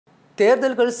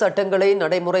தேர்தல்கள் சட்டங்களை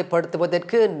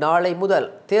நடைமுறைப்படுத்துவதற்கு நாளை முதல்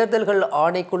தேர்தல்கள்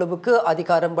ஆணைக்குழுவுக்கு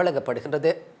அதிகாரம்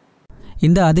வழங்கப்படுகின்றது.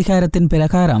 இந்த அதிகாரத்தின்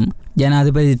பிரகாரம்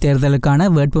ஜனாதிபதி தேர்தலுக்கான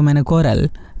வேட்புமனு கோரல்,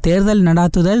 தேர்தல்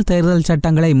நடாத்துதல், தேர்தல்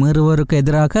சட்டங்களை மீறுவோருக்கு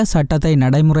எதிராக சட்டத்தை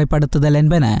நடைமுறைப்படுத்துதல்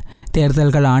என்பன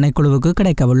தேர்தல்கள் ஆணைக்குழுவுக்கு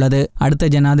கிடைக்கவுள்ளது.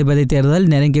 அடுத்த ஜனாதிபதி தேர்தல்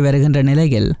நெருங்கி வருகின்ற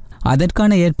நிலையில்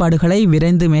அதற்கான ஏற்பாடுகளை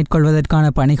விரைந்து மேற்கொள்வதற்கான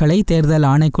பணிகளை தேர்தல்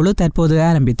ஆணைக்குழு தற்போது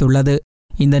ஆரம்பித்துள்ளது.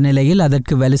 இந்த நிலையில்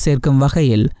அதற்கு வலு சேர்க்கும்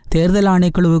வகையில் தேர்தல்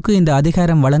ஆணைக்குழுவுக்கு இந்த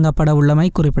அதிகாரம் வழங்கப்பட உள்ளமை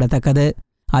குறிப்பிடத்தக்கது.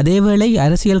 அதேவேளை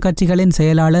அரசியல் கட்சிகளின்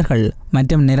செயலாளர்கள்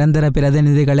மற்றும் நிரந்தர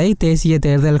பிரதிநிதிகளை தேசிய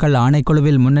தேர்தல்கள்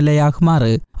ஆணைக்குழுவில்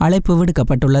முன்னிலையாகுமாறு அழைப்பு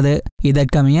விடுக்கப்பட்டுள்ளது.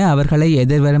 இதற்கமைய அவர்களை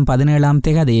எதிர்வரும் 17ஆம்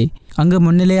தேதி அங்கு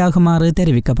முன்னிலையாகுமாறு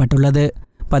தெரிவிக்கப்பட்டுள்ளது.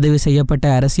 பதிவு செய்யப்பட்ட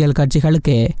அரசியல்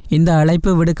கட்சிகளுக்கே இந்த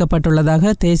அழைப்பு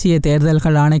விடுக்கப்பட்டுள்ளதாக தேசிய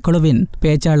தேர்தல்கள் ஆணைக்குழுவின்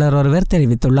பேச்சாளர் ஒருவர்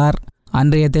தெரிவித்துள்ளார்.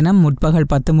 அன்றைய தினம் முற்பகல்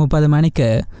 10:30 மணிக்கு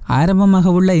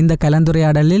ஆரம்பமாக உள்ள இந்த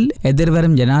கலந்துரையாடலில்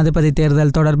எதிர்வரும் ஜனாதிபதி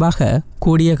தேர்தல் தொடர்பாக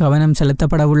கூடிய கவனம்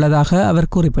செலுத்தப்பட உள்ளதாக அவர்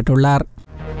குறிப்பிட்டுள்ளார்.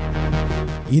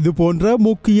 இதுபோன்ற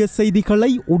முக்கிய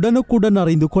செய்திகளை உடனுக்குடன்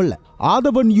அறிந்து கொள்ள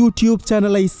ஆதவன் யூடியூப்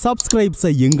சேனலை சப்ஸ்கிரைப்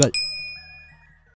செய்யுங்கள்.